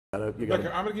Look, I'm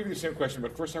going to give you the same question,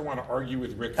 but first I want to argue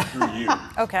with Rick through you.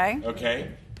 Okay.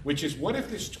 Okay? Which is, what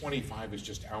if this 25 is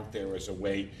just out there as a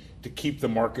way to keep the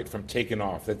market from taking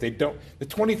off? That the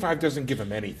 25 doesn't give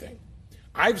them anything.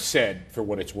 I've said, for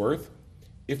what it's worth,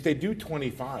 if they do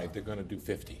 25, they're going to do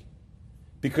 50.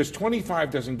 Because 25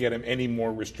 doesn't get them any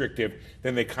more restrictive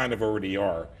than they kind of already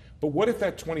are. But what if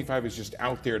that 25 is just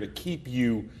out there to keep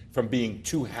you from being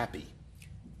too happy?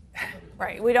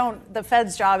 Right. The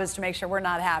Fed's job is to make sure we're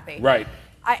not happy. Right.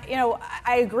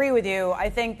 I agree with you.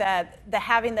 I think that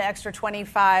having the extra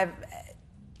 25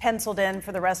 penciled in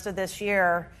for the rest of this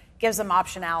year gives them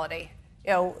optionality.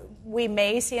 We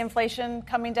may see inflation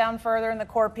coming down further in the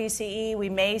core PCE. We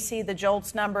may see the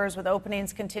JOLTS numbers with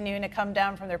openings continuing to come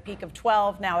down from their peak of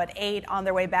 12, now at 8, on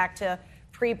their way back to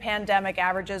pre-pandemic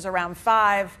averages around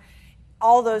 5.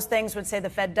 All those things would say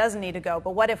the Fed doesn't need to go.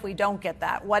 But what if we don't get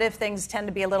that? What if things tend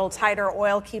to be a little tighter,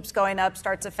 oil keeps going up,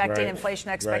 starts affecting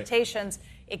inflation expectations?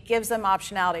 Right. It gives them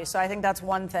optionality. So I think that's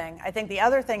one thing. I think the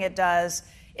other thing it does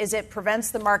is it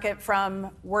prevents the market from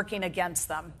working against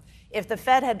them. If the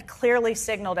Fed had clearly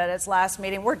signaled at its last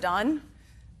meeting, we're done,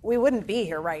 we wouldn't be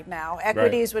here right now.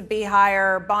 Equities would be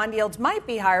higher, bond yields might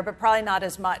be higher, but probably not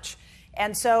as much.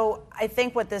 And so I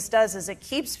think what this does is it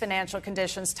keeps financial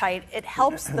conditions tight. It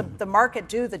helps the market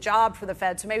do the job for the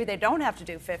Fed, so maybe they don't have to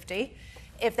do 50.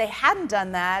 If they hadn't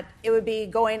done that, it would be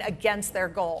going against their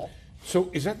goal. So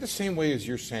is that the same way as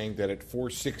you're saying that at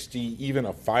 460, even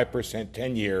a 5%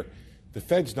 10-year, the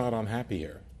Fed's not unhappy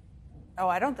here? Oh,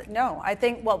 I don't think, no. I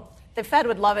think, the Fed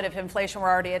would love it if inflation were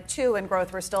already at 2 and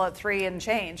growth were still at 3 and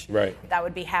change. Right. That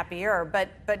would be happier.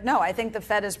 But no, I think the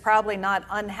Fed is probably not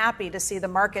unhappy to see the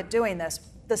market doing this.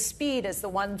 The speed is the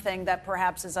one thing that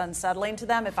perhaps is unsettling to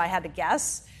them, if I had to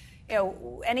guess.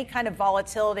 Any kind of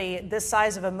volatility, this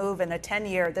size of a move in a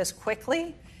 10-year this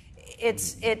quickly,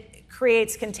 it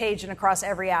creates contagion across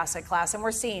every asset class. And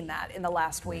we're seeing that in the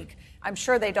last week. I'm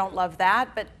sure they don't love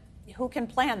that, but who can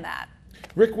plan that?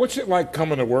 Rick, what's it like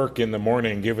coming to work in the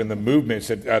morning, given the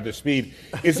movements at the speed?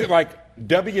 Is it like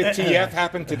WTF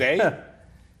happened today?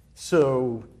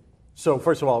 So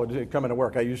first of all, coming to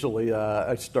work, I usually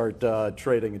I start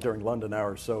trading during London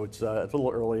hours, so it's a little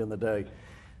early in the day.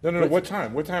 No. What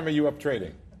time? What time are you up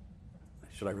trading?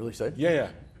 Should I really say? Yeah.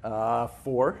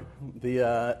 4.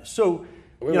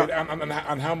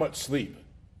 On how much sleep?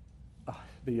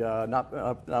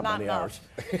 Not many hours.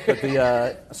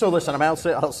 But so listen,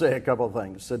 I'll say a couple of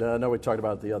things. And I know we talked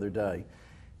about it the other day.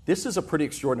 This is a pretty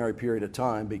extraordinary period of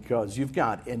time because you've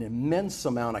got an immense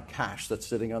amount of cash that's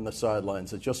sitting on the sidelines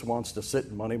that just wants to sit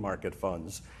in money market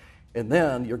funds. And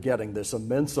then you're getting this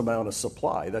immense amount of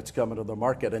supply that's coming to the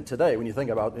market. And today, when you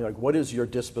think about what is your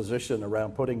disposition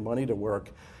around putting money to work,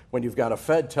 when you've got a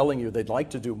Fed telling you they'd like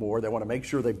to do more, they want to make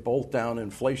sure they bolt down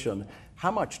inflation, how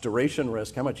much duration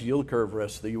risk, how much yield curve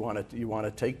risk do you want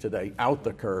to take today out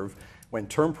the curve when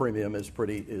term premium is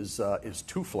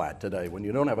too flat today, when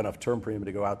you don't have enough term premium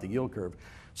to go out the yield curve?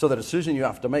 So the decision you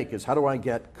have to make is, how do I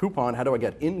get coupon, how do I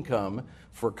get income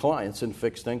for clients in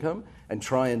fixed income, and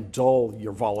try and dull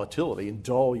your volatility and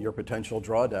dull your potential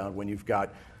drawdown when you've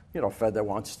got a Fed that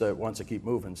wants to keep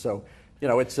moving. So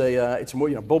it's more,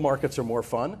 bull markets are more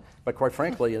fun, but quite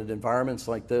frankly, in environments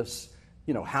like this,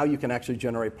 how you can actually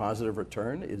generate positive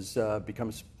return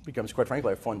becomes quite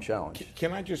frankly a fun challenge.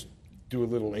 Can I just do a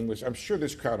little English? I'm sure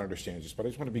this crowd understands this, but I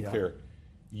just want to be clear.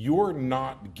 You're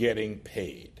not getting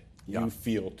paid, you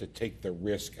feel, to take the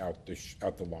risk out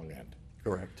the long end.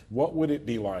 Correct. What would it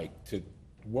be like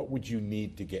what would you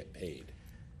need to get paid?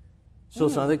 So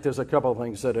I think there's a couple of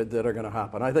things that are going to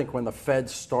happen. I think when the Fed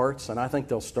starts, and I think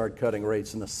they'll start cutting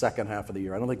rates in the second half of the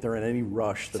year. I don't think they're in any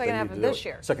rush that second they half need of to this do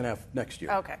year. Second half next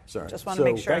year. Okay. Sorry. Just want to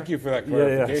make sure. Thank you for that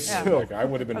clarification. So, I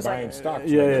would have been buying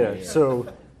stocks. Yeah.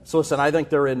 So listen, I think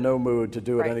they're in no mood to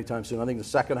do it anytime soon. I think the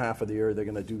second half of the year they're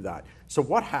going to do that. So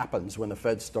what happens when the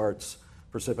Fed starts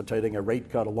precipitating a rate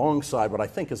cut alongside what I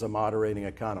think is a moderating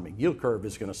economy? Yield curve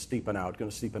is going to steepen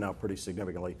out pretty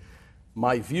significantly.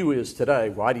 My view is today,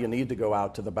 why do you need to go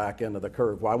out to the back end of the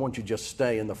curve? Why won't you just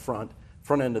stay in the front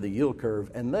end of the yield curve?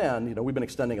 And then, we've been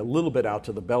extending a little bit out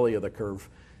to the belly of the curve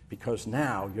because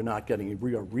now you're not getting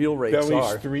real rates.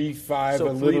 Belly's 3, 5, so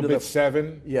a little bit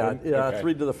 7? Yeah,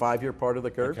 3 to the 5-year part of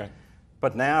the curve. Okay.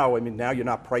 But now you're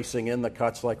not pricing in the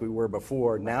cuts like we were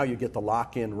before. Now you get the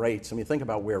lock-in rates. Think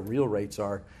about where real rates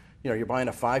are. You're buying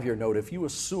a 5-year note. If you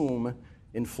assume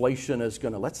inflation is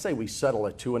going to, let's say we settle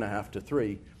at 2.5 to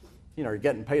 3, you're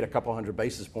getting paid a couple hundred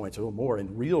basis points or more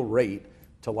in real rate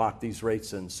to lock these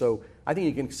rates in. So I think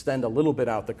you can extend a little bit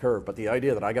out the curve, but the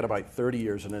idea that I got to buy 30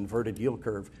 years an inverted yield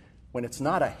curve, when it's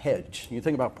not a hedge, you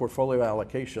think about portfolio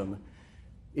allocation,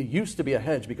 It used to be a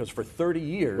hedge because for 30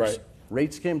 years, right.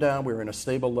 Rates came down. We were in a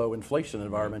stable, low inflation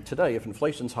environment. Today, if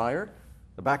inflation's higher,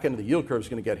 the back end of the yield curve is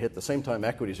going to get hit the same time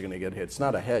equities are going to get hit. It's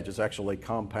not a hedge. It actually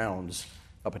compounds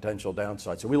a potential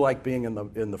downside. So we like being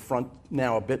in the front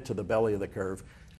now, a bit to the belly of the curve.